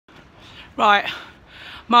Right,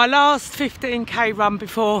 my last 15k run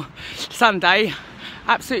before Sunday,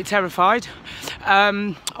 absolutely terrified.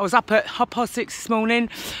 I was up at 6:30 this morning.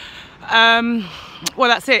 Well,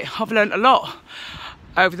 that's it. I've learnt a lot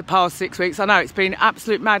over the past 6 weeks. I know it's been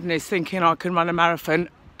absolute madness thinking I can run a marathon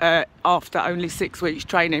after only 6 weeks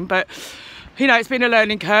training, but you know, it's been a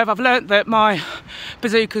learning curve. I've learnt that my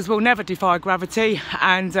bazookas will never defy gravity,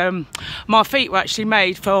 and my feet were actually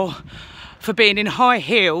made for being in high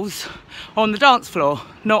heels on the dance floor,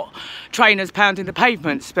 not trainers pounding the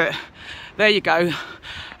pavements. But there you go.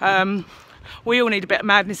 We all need a bit of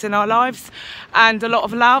madness in our lives and a lot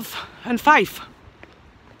of love and faith.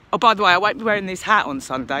 Oh, by the way, I won't be wearing this hat on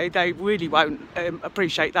Sunday. They really won't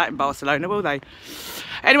appreciate that in Barcelona, will they?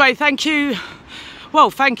 Anyway, thank you.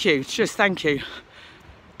 Well, thank you. Just thank you.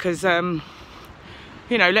 Because,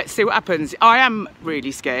 you know, let's see what happens. I am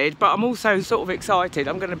really scared, but I'm also sort of excited.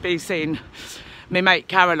 I'm going to be seeing my mate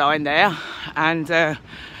Caroline there, and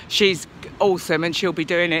she's awesome, and she'll be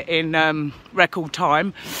doing it in record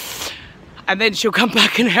time. And then she'll come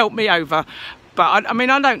back and help me over. But I mean,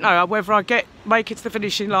 I don't know whether I make it to the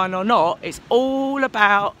finishing line or not. It's all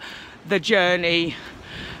about the journey,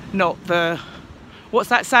 not the... What's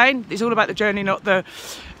that saying? It's all about the journey, not the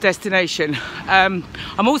destination. I'm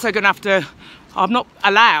also going to have to... I'm not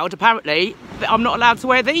allowed, apparently, I'm not allowed to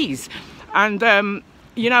wear these. And,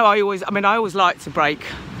 you know, I always like to break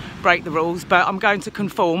the rules, but I'm going to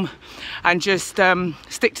conform and just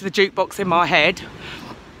stick to the jukebox in my head.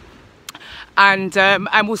 And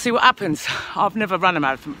we'll see what happens. I've never run a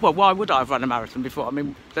marathon. Well, why would I have run a marathon before? I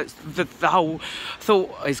mean, that's the whole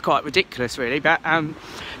thought is quite ridiculous, really. But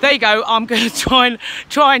there you go. I'm going to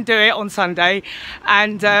try and do it on Sunday,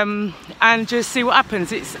 and just see what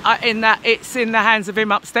happens. It's in the hands of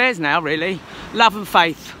him upstairs now, really. Love and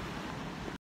faith.